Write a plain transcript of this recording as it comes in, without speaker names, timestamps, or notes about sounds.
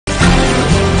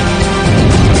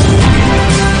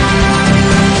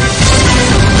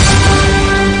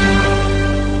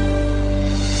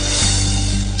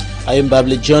I am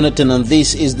Babli Jonathan, and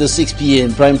this is the 6 p.m.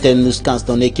 primetime newscast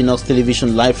on Equinoxe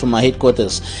television, live from our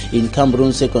headquarters in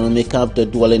Cameroon's economic capital,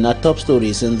 Douala. In our top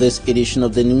stories in this edition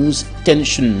of the news: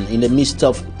 tension. In the midst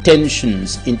of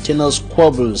tensions, internal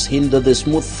squabbles hinder the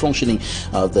smooth functioning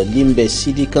of the Limbe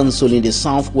City Council in the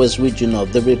southwest region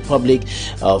of the Republic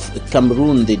of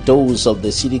Cameroon. The doors of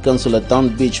the City Council at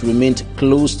Down Beach remained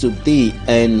closed today,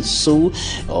 and so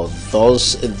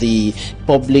thus the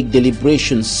public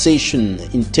deliberation session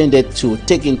intended to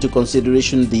take into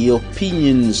consideration the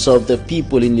opinions of the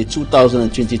people in the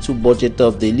 2022 budget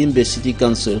of the Limbe City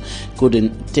Council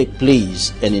couldn't take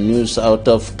place. And in news out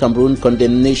of Cameroon,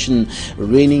 condemnation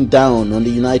raining down on the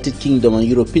United Kingdom and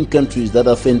European countries that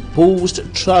have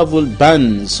imposed travel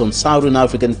bans on Southern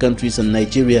African countries and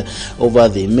Nigeria over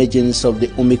the emergence of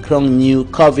the Omicron new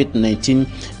COVID-19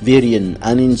 variant.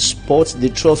 And in sports, the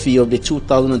trophy of the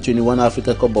 2021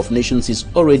 Africa Cup of Nations is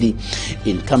already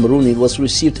in Cameroon. It was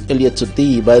received earlier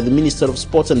today by the Minister of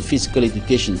Sports and Physical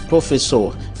Education,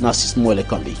 Professor Narcis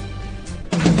Moelekambi.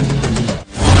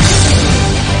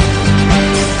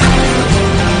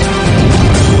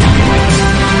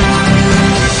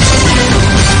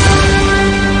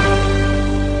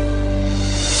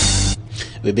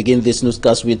 We begin this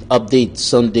newscast with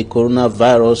updates on the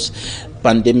coronavirus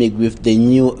pandemic with the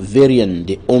new variant,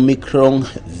 the Omicron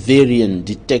variant,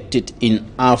 detected in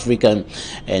Africa,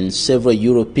 and several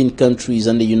European countries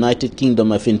and the United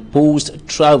Kingdom have imposed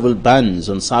travel bans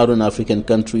on Southern African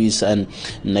countries and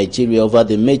Nigeria over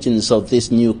the emergence of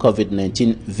this new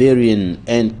COVID-19 variant,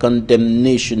 and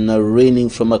condemnation are raining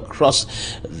from across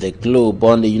the globe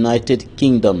on the United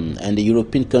Kingdom and the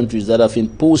European countries that have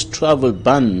imposed travel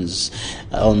bans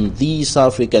on these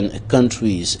African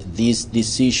countries. This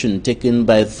decision taken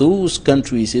by those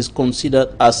countries is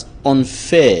considered as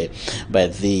unfair by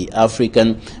the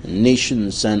African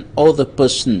nations and other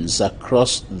persons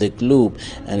across the globe.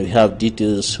 And we have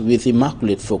details with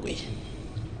Immaculate Fogui.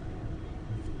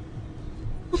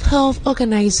 World Health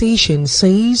Organization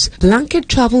says blanket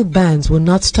travel bans will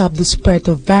not stop the spread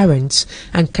of variants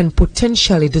and can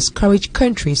potentially discourage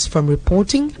countries from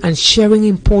reporting and sharing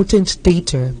important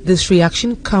data. This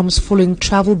reaction comes following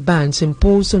travel bans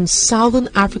imposed on Southern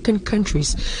African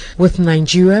countries, with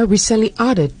Nigeria recently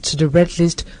added to the red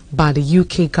list by the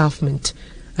UK government,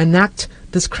 an act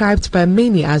described by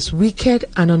many as wicked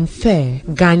and unfair.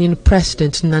 Ghanaian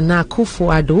President Nana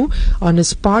Akufo-Addo, on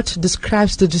his part,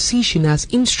 describes the decision as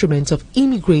instrument of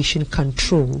immigration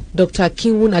control. Dr.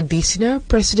 Akinwun Adesina,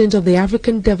 President of the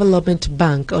African Development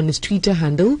Bank, on his Twitter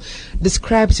handle,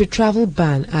 describes the travel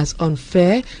ban as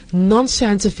unfair,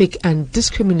 non-scientific and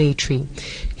discriminatory.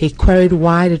 He queried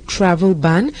why the travel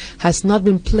ban has not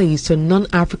been placed on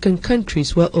non-African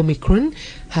countries where Omicron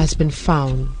has been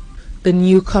found. The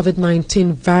new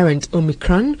COVID-19 variant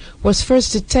Omicron was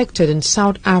first detected in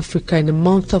South Africa in the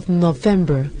month of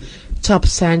November. Top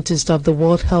scientists of the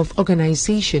World Health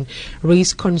Organization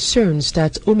raised concerns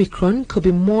that Omicron could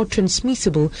be more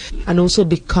transmissible and also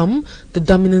become the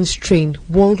dominant strain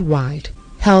worldwide.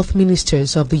 Health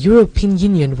ministers of the European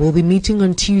Union will be meeting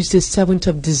on Tuesday, 7th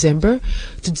of December,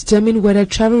 to determine whether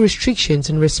travel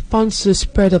restrictions in response to the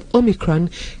spread of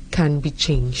Omicron can be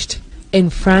changed. In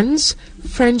France,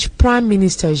 French Prime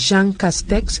Minister Jean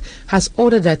Castex has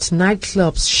ordered that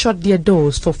nightclubs shut their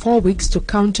doors for 4 weeks to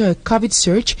counter a COVID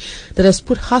surge that has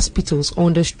put hospitals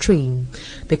under strain.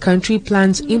 The country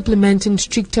plans implementing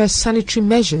stricter sanitary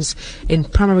measures in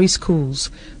primary schools.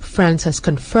 France has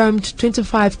confirmed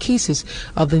 25 cases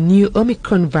of the new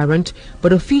Omicron variant,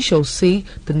 but officials say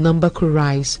the number could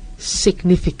rise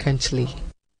significantly.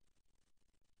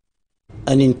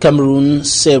 And in Cameroon,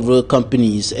 several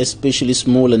companies, especially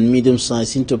small and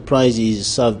medium-sized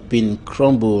enterprises, have been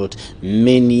crumbled.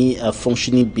 Many are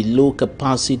functioning below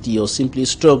capacity or simply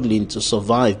struggling to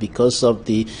survive because of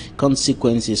the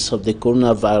consequences of the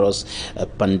coronavirus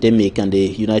pandemic. And the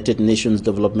United Nations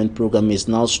Development Programme is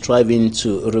now striving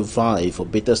to revive, or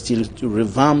better still, to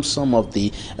revamp some of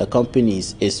the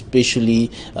companies, especially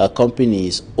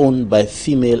companies owned by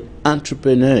female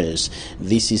entrepreneurs.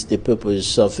 This is the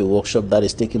purpose of a workshop that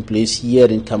is taking place here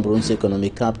in Cameroon's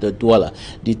economic capital, Douala.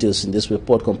 Details in this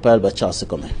report compiled by Charles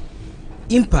Sekome.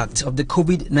 Impact of the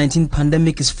COVID-19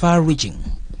 pandemic is far-reaching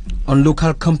on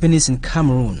local companies in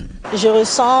Cameroon. Je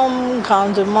ressens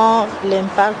grandement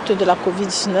l'impact de la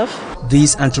COVID-19.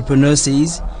 This entrepreneur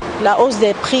says, la hausse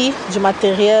des prix du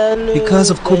matériel,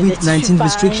 because of COVID-19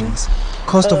 restrictions,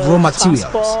 cost of raw materials,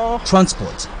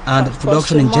 transport and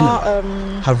production in general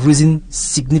have risen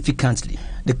significantly.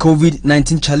 The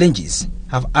COVID-19 challenges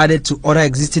have added to other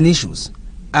existing issues,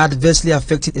 adversely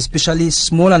affecting especially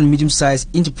small and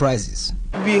medium-sized enterprises.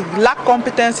 We lack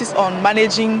competencies on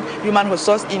managing human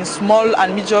resource in small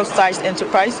and medium-sized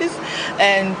enterprises,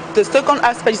 and the second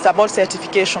aspect is about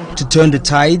certification. To turn the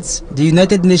tides, the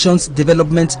United Nations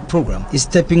Development Programme is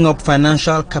stepping up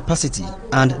financial capacity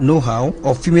and know-how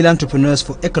of female entrepreneurs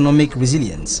for economic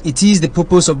resilience. It is the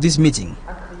purpose of this meeting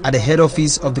at the head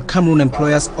office of the Cameroon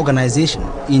Employers Organization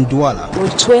in Douala. We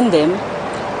train them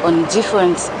on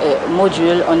different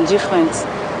modules, on different,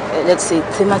 let's say,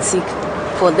 thematic,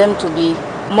 for them to be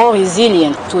more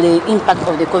resilient to the impact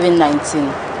of the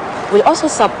COVID-19. We also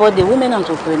support the women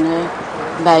entrepreneurs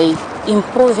by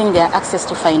improving their access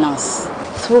to finance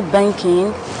through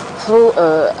banking, through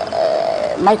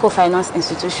microfinance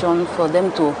institutions, for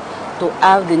them to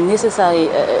have the necessary,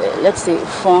 let's say,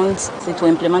 funds to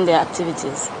implement their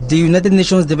activities. The United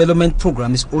Nations Development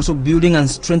Programme is also building and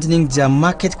strengthening their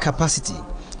market capacity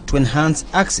to enhance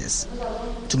access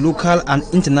to local and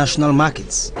international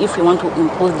markets. If we want to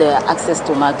improve their access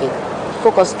to market,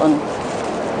 focus on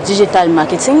digital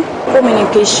marketing,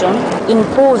 communication,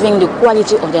 improving the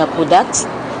quality of their products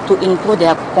to improve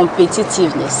their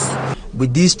competitiveness.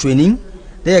 With this training,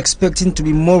 they are expecting to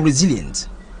be more resilient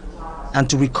and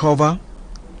to recover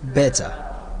better.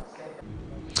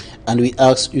 And we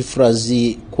asked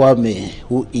Ifrazi Kwame,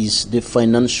 who is the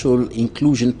Financial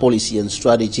Inclusion Policy and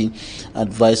Strategy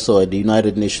Advisor at the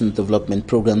United Nations Development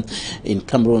Programme in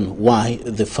Cameroon, why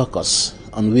the focus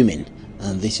on women.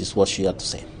 And this is what she had to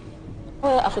say. In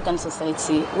our African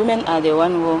society, women are the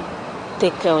ones who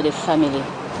take care of the family.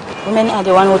 Women are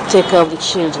the ones who take care of the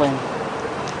children.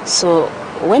 So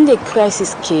when the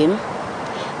crisis came,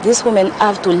 these women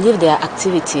have to leave their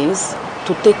activities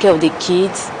to take care of the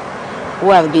kids who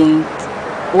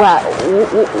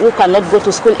cannot go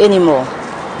to school anymore.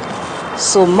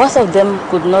 So most of them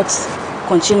could not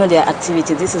continue their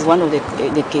activity. This is one of the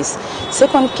case.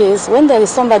 Second case, when there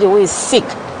is somebody who is sick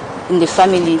in the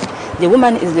family, the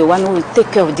woman is the one who will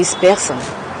take care of this person.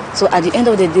 So at the end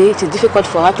of the day, it is difficult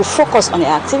for her to focus on her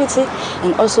activity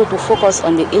and also to focus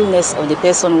on the illness of the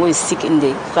person who is sick in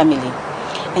the family.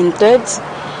 And third,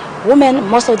 women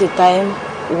most of the time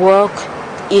work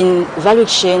in value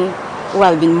chain who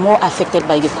have been more affected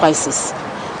by the crisis.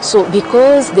 So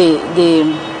because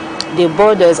the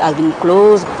borders have been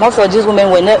closed, most of these women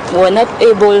were not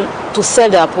able to sell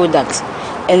their products,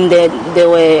 and they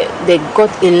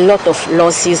got a lot of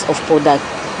losses of product.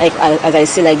 Like as I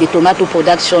say, like the tomato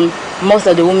production, most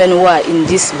of the women who are in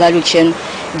this value chain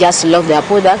just love their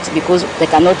product because they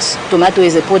cannot. Tomato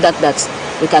is a product that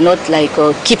we cannot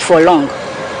keep for long,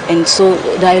 and so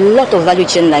there are a lot of value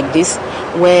chain like this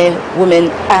where women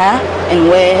are, and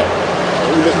where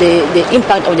the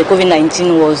impact of the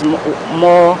COVID-19 was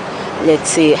more, let's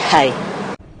say, high.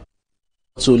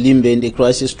 To Limbe in the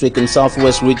crisis-stricken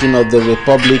southwest region of the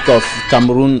Republic of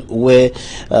Cameroon, where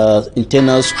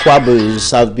internal squabbles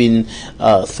have been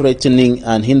threatening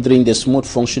and hindering the smooth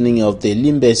functioning of the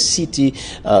Limbe City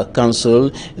Council.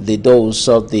 The doors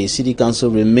of the City Council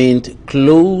remained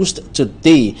closed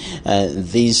today,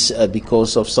 this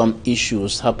because of some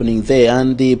issues happening there,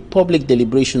 and the public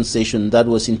deliberation session that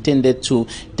was intended to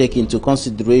take into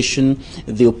consideration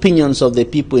the opinions of the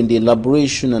people in the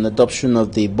elaboration and adoption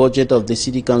of the budget of the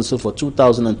City Council for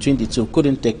 2022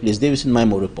 couldn't take place. Davidson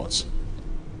Maimo reports.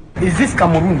 Is this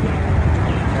Cameroon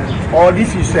or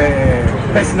this is a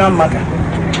personal matter?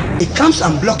 It comes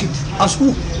and block it. As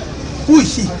who? Who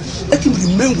is he? Let him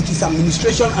remain with his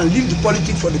administration and leave the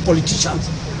politics for the politicians.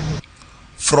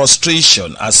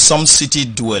 Frustration as some city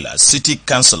dwellers, city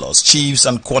councillors, chiefs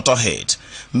and quarter heads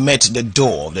met the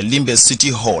door of the Limbe City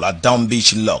Hall at Down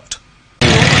Beach locked.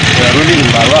 They are really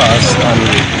embarrassed, and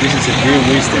this is a great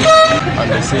wastage.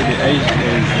 And they say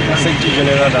the Secretary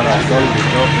General that has done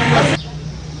the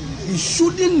job. He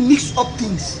shouldn't mix up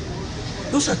things.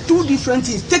 Those are two different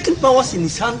things. Taking powers in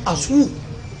his hand as who?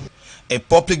 A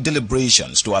public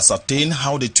deliberations to ascertain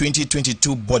how the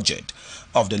 2022 budget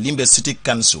of the Limbe City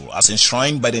Council, as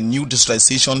enshrined by the new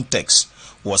digitalization text,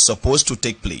 was supposed to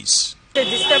take place. A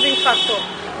disturbing factor,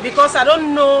 because I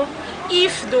don't know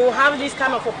if they will have this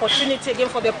kind of opportunity again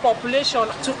for the population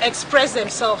to express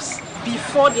themselves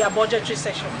before their budgetary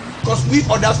session. Because we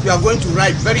others, we are going to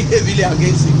write very heavily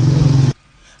against it.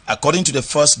 According to the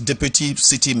first deputy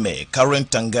city mayor, Karen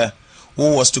Tanga,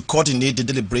 who was to coordinate the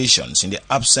deliberations in the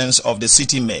absence of the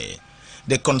city mayor,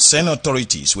 the concerned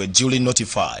authorities were duly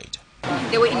notified.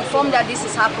 They were informed that this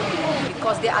is happening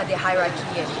because they are the hierarchy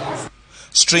here.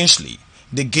 Strangely,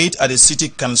 the gate at the city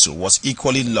council was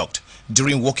equally locked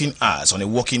during working hours on a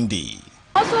working day.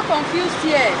 Also confused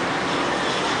here.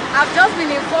 I've just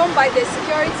been informed by the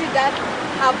security that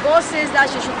Her boss says that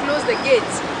she should close the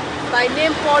gate. By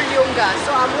name Paul Yonga.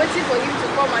 So I'm waiting for him to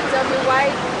come and tell me why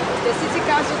the city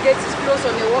council gate is closed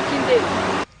on a working day.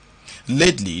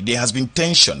 Lately, there has been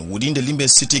tension within the Limbe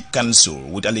City Council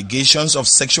with allegations of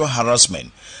sexual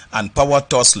harassment and power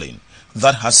tussling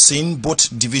that has seen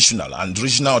both divisional and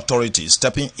regional authorities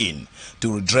stepping in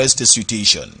to redress the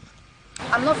situation.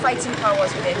 I'm not fighting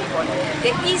powers with anybody.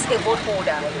 There is a vote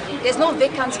holder. There's no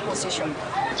vacant position.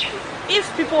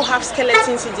 If people have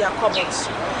skeletons in their cupboards,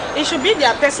 it should be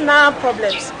their personal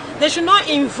problems. They should not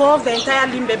involve the entire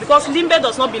Limbe, because Limbe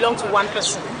does not belong to one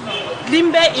person.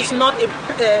 Limbe is not a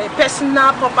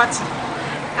personal property,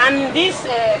 and these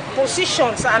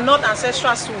positions are not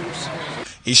ancestral souls.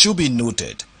 It should be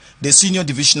noted, the senior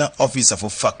divisional officer for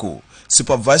FACO,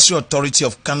 Supervisory Authority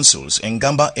of Councils,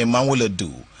 Ngamba Emmanuel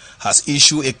Edu, has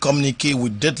issued a communique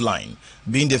with deadline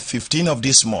being the 15th of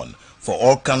this month for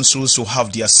all councils to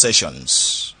have their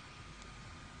sessions.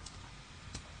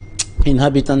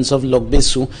 Inhabitants of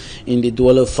Lokbesu in the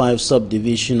Douala 5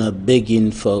 subdivision are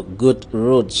begging for good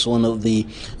roads. One of the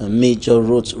major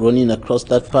roads running across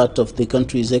that part of the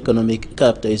country's economic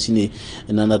capital is in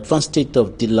an advanced state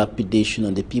of dilapidation,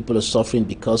 and the people are suffering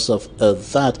because of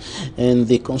that. And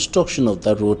the construction of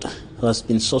that road has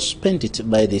been suspended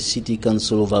by the city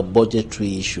council over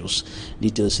budgetary issues.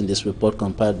 Details in this report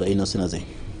compiled by Equinoxe.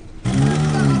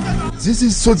 This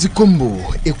is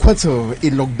Sodzikombo, a quarter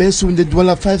in Lokbesu in the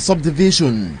Douala 5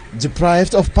 subdivision,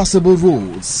 deprived of passable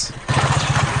roads.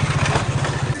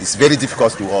 It's very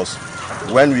difficult to us.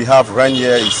 When we have rain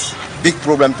here, it's a big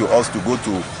problem to us to go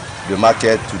to the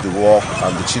market, to the work,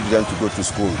 and the children to go to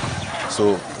school.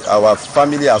 So our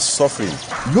family are suffering.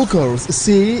 Locals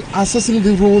say accessing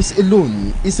the roads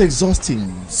alone is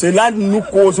exhausting. Cela nous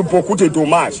cause beaucoup de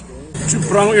dommages. Tu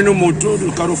prends une moto du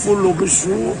carrefour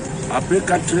Lokbesu, après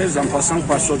 4 en passant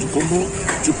par Sodzikombo,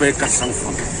 tu payes 400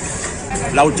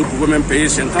 francs. Là où tu pouvais même payer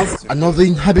 50 francs. Another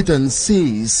inhabitant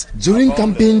says during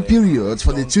campaign period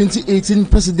for the 2018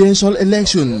 presidential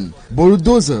election,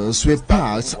 bulldozers were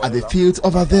parked at the field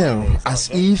over there as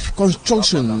if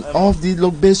construction of the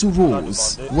Lokbesu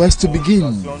roads was to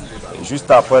begin. Juste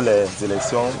après les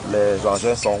élections, les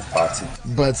engins sont partis.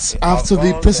 But after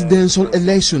the presidential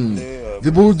election,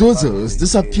 the bulldozers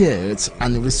disappeared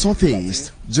and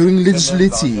resurfaced during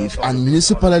legislative and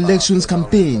municipal elections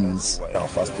campaigns.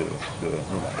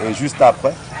 Et juste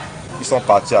après, ils sont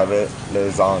partis avec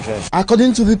les engins.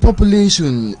 According to the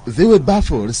population, they were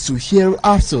baffled to hear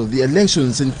after the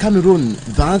elections in Cameroon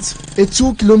that a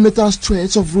 2-kilometer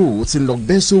stretch of roads in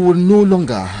Lokbesu will no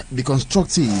longer be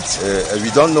constructed.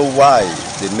 We don't know why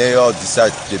the mayor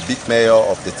decided, the big mayor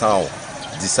of the town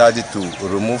decided to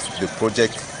remove the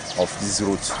project of this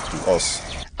road to us.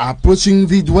 Approaching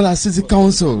the Douala City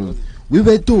Council, we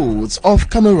were told off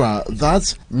camera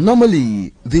that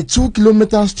normally the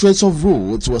 2-kilometer stretch of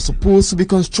roads was supposed to be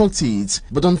constructed,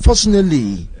 but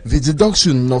unfortunately the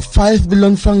deduction of 5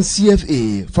 billion francs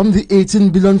CFA from the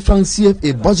 18 billion francs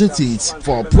CFA budgeted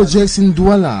for projects in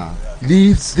Douala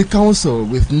leaves the council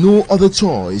with no other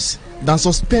choice than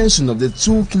suspension of the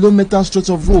 2-kilometer stretch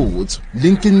of road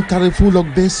linking Carrefour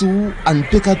Lokbesu and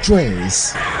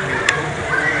Pekatres.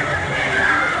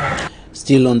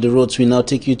 Still on the roads, we now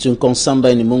take you to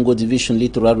Nkonsamba in the Mongo Division,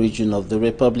 littoral region of the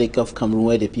Republic of Cameroon,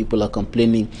 where the people are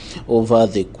complaining over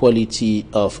the quality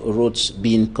of roads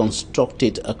being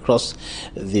constructed across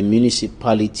the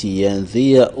municipality, and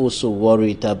they are also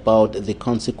worried about the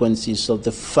consequences of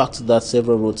the fact that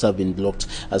several roads have been blocked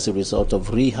as a result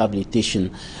of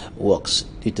rehabilitation works.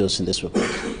 Details in this report.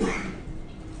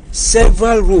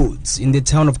 Several roads in the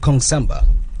town of Nkonsamba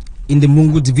in the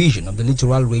Mongo Division of the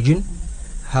littoral region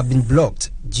have been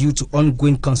blocked due to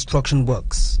ongoing construction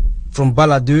works. From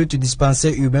Balade to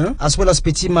Dispensaire Urbain, as well as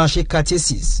Petit Marché Quartier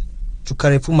 6 to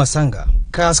Carrefour Masanga,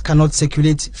 cars cannot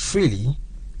circulate freely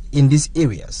in these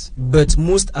areas. But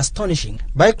most astonishing,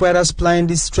 bike riders plying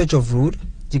this stretch of road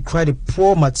decry the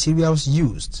poor materials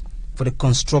used for the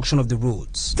construction of the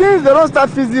roads. Since they don't start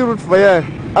fixing the road for here,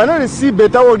 I know they see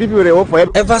better work if you work for here.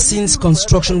 Ever since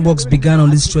construction works began on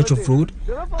this stretch of road,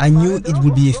 I knew it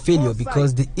would be a failure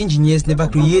because the engineers never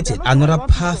created another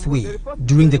pathway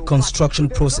during the construction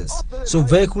process. So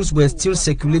vehicles were still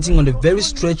circulating on the very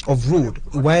stretch of road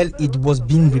while it was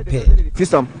being repaired.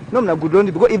 System, no,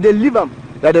 because if they leave them,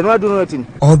 they don't do nothing.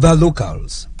 Other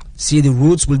locals say the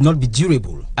roads will not be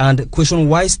durable and question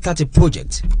why start a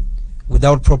project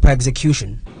without proper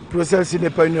execution. This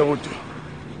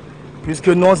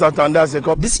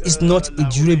is not a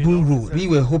durable road. We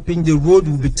were hoping the road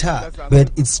would be tarred,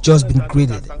 but it's just been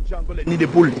graded.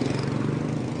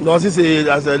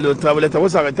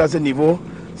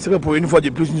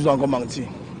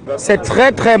 C'est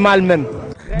très très mal même.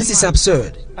 This is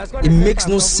absurd. It makes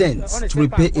no sense to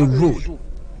repair a road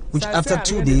which after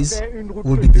 2 days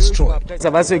will be destroyed.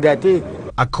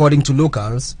 According to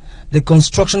locals, the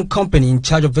construction company in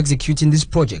charge of executing this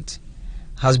project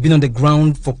has been on the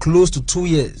ground for close to 2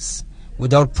 years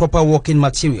without proper working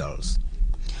materials.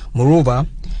 Moreover,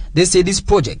 they say this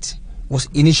project was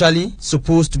initially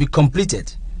supposed to be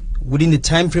completed within the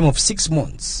time frame of 6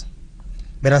 months,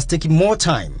 but has taken more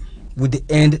time, with the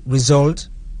end result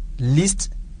least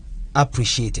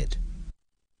appreciated.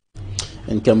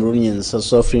 And Cameroonians are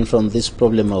suffering from this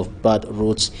problem of bad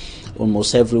roads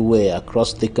almost everywhere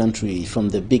across the country, from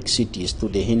the big cities to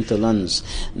the hinterlands.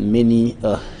 Many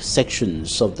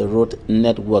sections of the road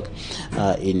network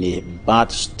are in a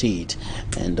bad state,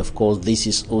 and of course this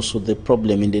is also the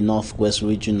problem in the northwest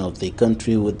region of the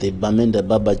country with the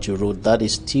Bamenda-Babaju road that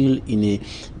is still in a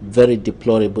very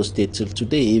deplorable state till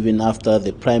today, even after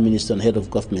the Prime Minister and Head of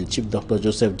Government, Chief Dr.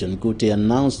 Joseph John Gute,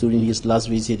 announced during his last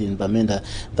visit in Bamenda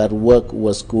that work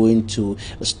was going to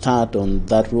start on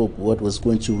that road, what was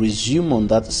going to resume on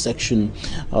that section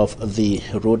of the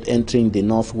road entering the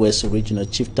northwest regional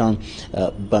chieftown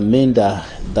Bamenda.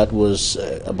 That was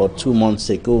about 2 months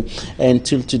ago, and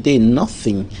till today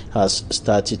nothing has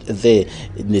started there.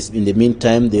 In the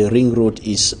meantime, the ring road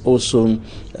is also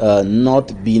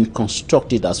not being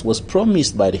constructed as was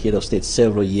promised by the head of state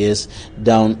several years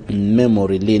down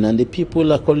memory lane, and the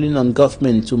people are calling on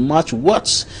government to match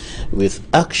words with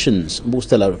actions.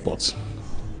 Bustela reports.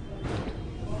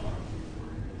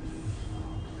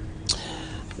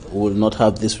 We will not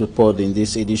have this report in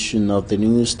this edition of the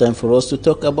news. Time for us to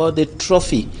talk about the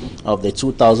trophy of the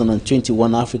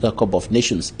 2021 Africa Cup of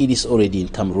Nations. It is already in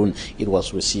Cameroon. It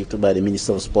was received by the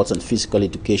Minister of Sports and Physical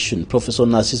Education, Professor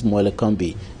Narcis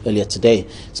Moele-Kambi, earlier today.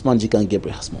 Smanjikan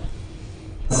Gabriel has more.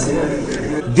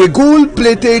 The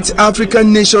gold-plated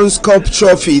African Nations Cup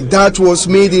trophy that was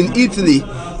made in Italy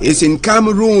is in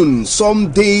Cameroon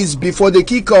some days before the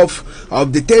kickoff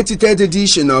of the 33rd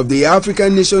edition of the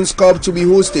African Nations Cup to be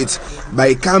hosted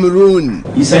by Cameroon.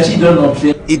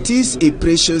 It is a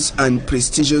precious and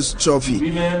prestigious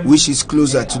trophy which is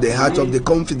closer to the heart of the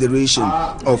Confederation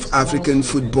of African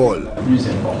Football.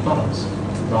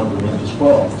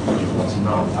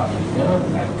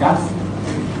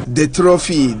 The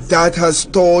trophy that has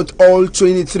stored all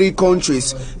 23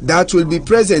 countries that will be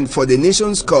present for the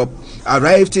Nations Cup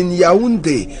arrived in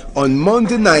Yaoundé on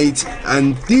Monday night,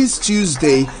 and this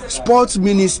Tuesday, Sports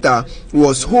Minister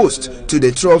was host to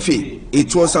the trophy.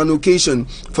 It was an occasion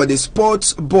for the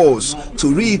sports boss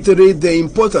to reiterate the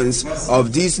importance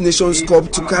of this Nations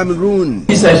Cup to Cameroon.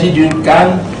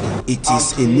 It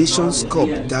is a Nations Cup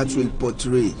that will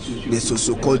portray the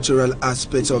socio-cultural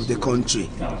aspects of the country.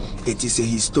 It is a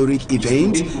historic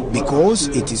event because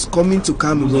it is coming to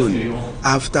Cameroon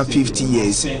after 50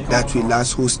 years that we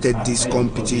last hosted this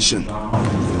competition.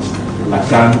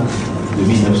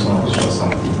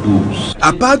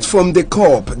 Apart from the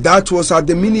cup that was at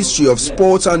the Ministry of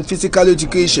Sports and Physical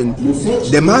Education,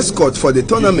 the mascot for the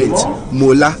tournament,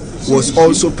 Mola, was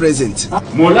also present.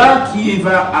 Mola qui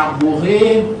va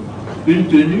arborer une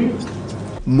tenue.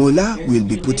 Mola will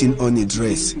be putting on a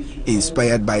dress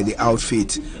inspired by the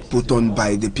outfit put on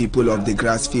by the people of the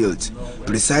grass field,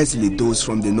 precisely those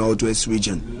from the northwest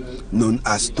region, known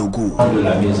as Togo.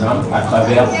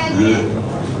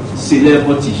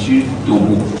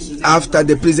 After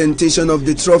the presentation of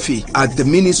the trophy at the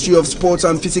Ministry of Sports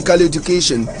and Physical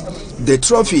Education, the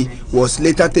trophy was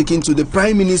later taken to the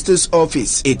Prime Minister's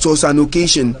office. It was an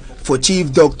occasion for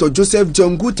Chief Dr. Joseph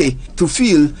John Gute to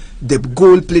feel the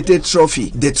gold-plated trophy.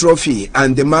 The trophy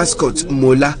and the mascot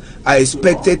Mola are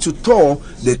expected to tour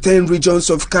the 10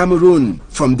 regions of Cameroon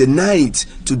from the 9th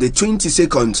to the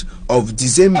 22nd of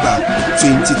December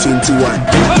 2021.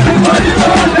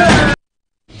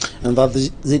 And that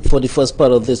is it for the first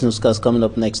part of this newscast. Coming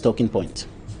up next, Talking Point.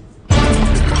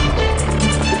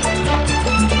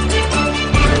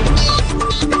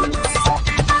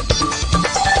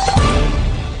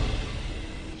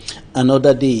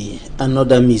 Another day,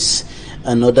 another miss,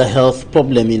 another health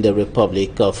problem in the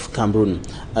Republic of Cameroon.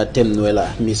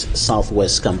 Temnuela, Miss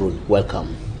Southwest Cameroon,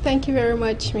 welcome. Thank you very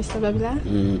much, Mr. Babila.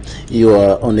 You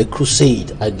are on a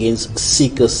crusade against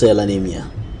sickle cell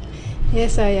anemia.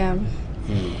 Yes, I am.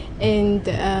 And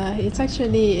it's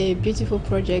actually a beautiful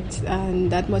project,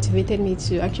 and that motivated me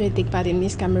to actually take part in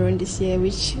Miss Cameroon this year,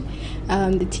 which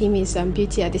the theme is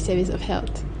Beauty at the Service of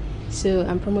Health. So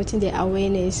I'm promoting the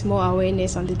awareness, more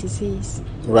awareness on the disease.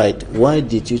 Right. Why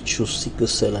did you choose sickle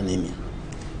cell anemia?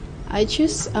 I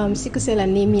choose sickle cell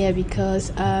anemia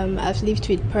because I've lived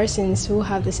with persons who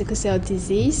have the sickle cell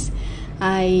disease.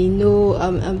 I know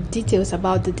details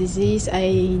about the disease.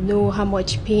 I know how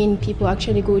much pain people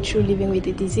actually go through living with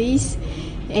the disease,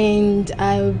 and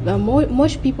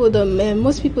most people don't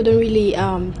really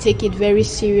take it very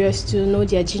serious to know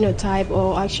their genotype,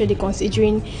 or actually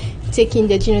considering taking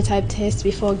the genotype test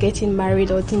before getting married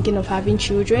or thinking of having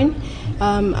children.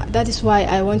 That is why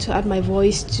I want to add my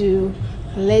voice to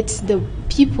let the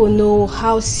people know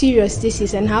how serious this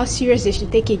is and how serious they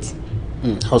should take it.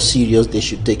 How serious they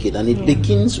should take it, and it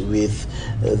begins with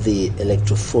the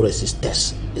electrophoresis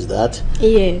test. Is that?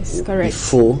 Yes, correct.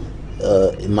 Before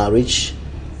a marriage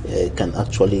can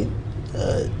actually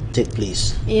take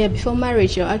place. Yeah, before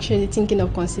marriage, you're actually thinking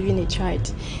of conceiving a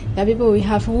child. There are people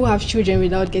who have children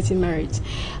without getting married.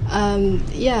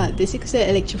 The sickle cell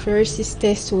electrophoresis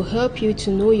test will help you to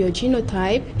know your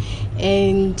genotype,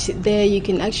 and there you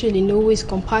can actually know who is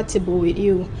compatible with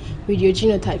you, with your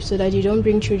genotype, so that you don't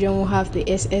bring children who have the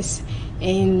SS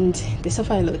and they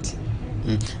suffer a lot.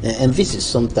 And this is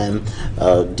sometimes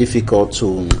difficult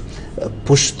to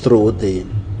push through the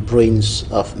brains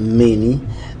of many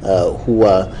who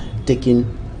are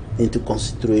taking into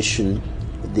consideration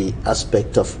the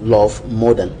aspect of love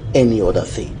more than any other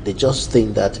thing. They just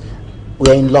think that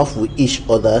we're in love with each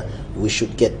other, we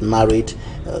should get married.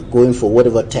 Going for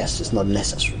whatever test is not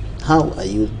necessary. How are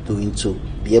you doing to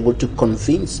be able to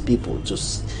convince people to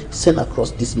send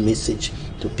across this message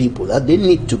to people that they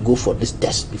need to go for this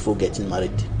test before getting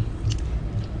married?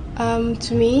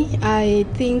 To me, I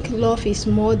think love is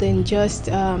more than just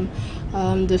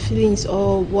the feelings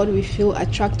or what we feel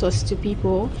attract us to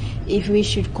people. If we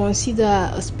should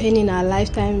consider spending our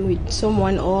lifetime with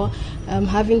someone or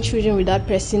having children with that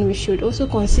person, we should also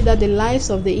consider the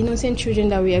lives of the innocent children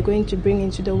that we are going to bring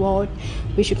into the world.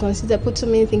 We should put so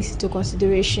many things into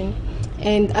consideration.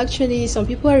 And actually, some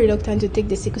people are reluctant to take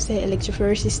the sickle cell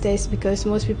electrophoresis test because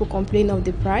most people complain of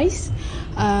the price.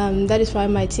 That is why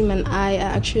my team and I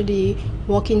are actually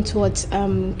working towards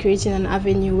creating an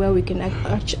avenue where we can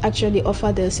actually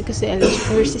offer the sickle cell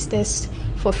electrophoresis test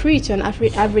for free to an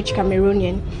average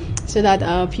Cameroonian, so that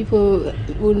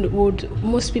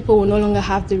most people will no longer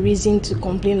have the reason to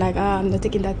complain like, I'm not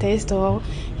taking that test, or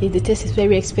the test is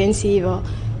very expensive, or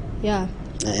yeah.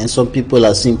 And some people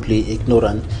are simply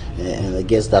ignorant, and I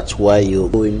guess that's why you're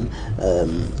going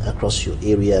across your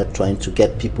area trying to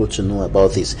get people to know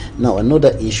about this. Now,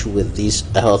 another issue with this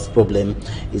health problem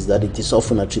is that it is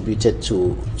often attributed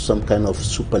to some kind of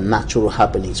supernatural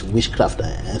happenings, witchcraft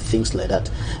and things like that.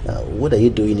 What are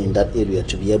you doing in that area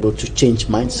to be able to change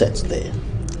mindsets there?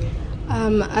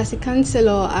 As a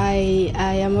counselor, I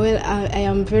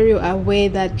am very aware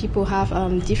that people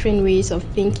have different ways of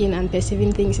thinking and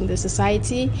perceiving things in the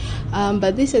society,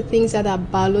 but these are things that are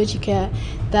biological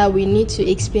that we need to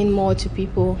explain more to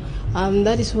people.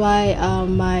 That is why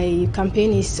my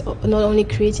campaign is not only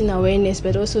creating awareness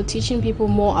but also teaching people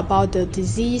more about the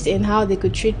disease and how they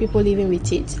could treat people living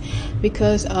with it,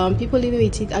 because people living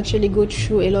with it actually go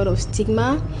through a lot of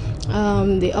stigma.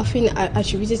 They often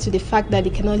attribute it to the fact that they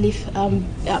cannot live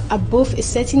above a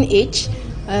certain age,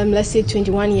 let's say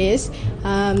 21 years,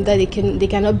 that they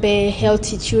cannot bear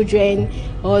healthy children,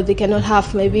 or they cannot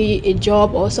have maybe a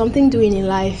job or something doing in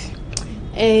life.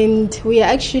 And we are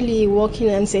actually working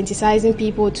on sensitizing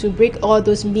people to break all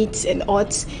those myths and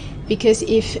odds, because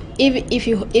if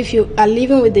you are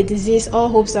living with the disease, all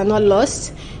hopes are not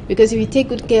lost. Because if you take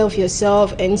good care of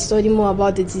yourself and study more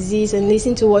about the disease and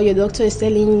listen to what your doctor is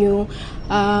telling you,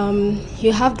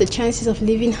 you have the chances of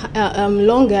living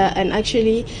longer and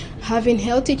actually having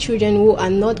healthy children who are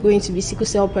not going to be sickle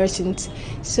cell persons.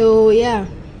 So yeah,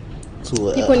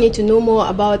 people need to know more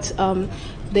about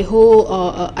the whole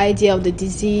idea of the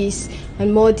disease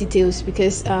and more details,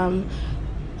 because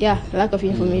lack of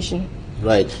information.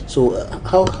 Right. So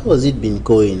how has it been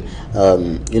going?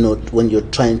 When you're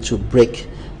trying to break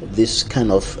this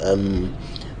kind of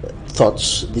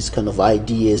thoughts, this kind of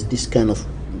ideas, this kind of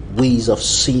ways of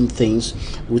seeing things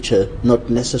which are not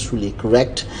necessarily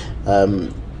correct.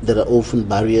 There are often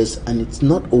barriers, and it's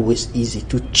not always easy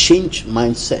to change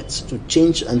mindsets, to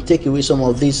change and take away some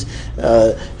of these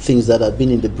things that have been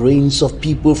in the brains of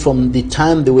people from the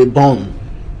time they were born.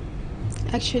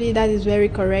 Actually, that is very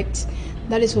correct.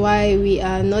 That is why we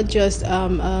are not just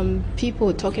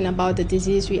people talking about the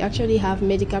disease. We actually have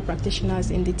medical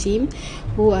practitioners in the team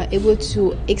who are able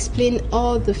to explain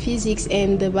all the physics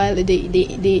and the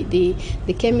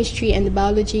chemistry and the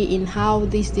biology in how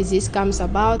this disease comes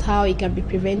about, how it can be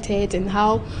prevented, and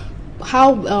how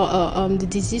how the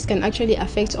disease can actually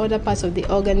affect other parts of the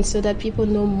organ, so that people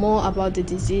know more about the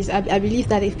disease. I believe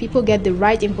that if people get the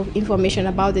right information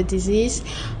about the disease,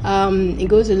 it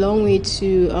goes a long way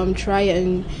to try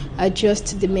and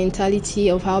adjust the mentality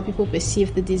of how people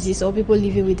perceive the disease or people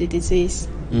living with the disease.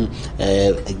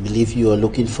 I believe you are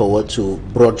looking forward to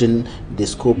broaden the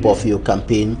scope of your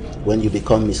campaign when you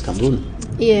become Miss Cameroon.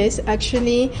 Yes,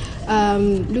 actually,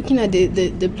 looking at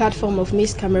the platform of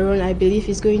Miss Cameroon, I believe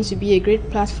is going to be a great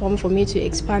platform for me to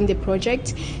expand the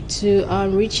project to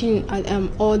reaching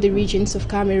all the regions of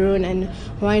Cameroon, and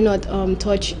why not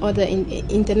touch other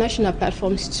international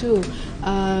platforms too,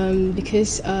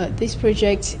 because this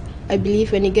project, I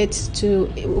believe when it gets to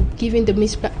giving the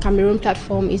Miss Cameroon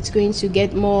platform, it's going to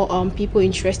get more people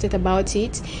interested about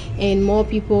it, and more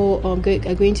people are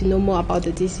going to know more about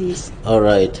the disease. All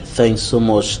right. Thanks so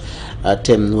much,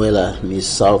 Tem Nuela, Miss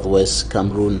Southwest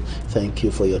Cameroon. Thank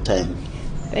you for your time.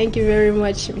 Thank you very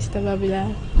much, Mr.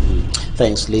 Babila.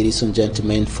 Thanks, ladies and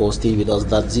gentlemen, for staying with us.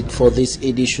 That's it for this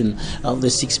edition of the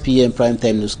 6 p.m.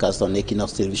 primetime newscast on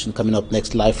Equinoxe Television. Coming up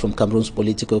next, live from Cameroon's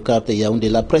political capital,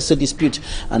 Yaoundé, La Presse dispute.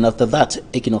 And after that,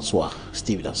 Equinoxe War.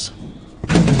 Stay with us.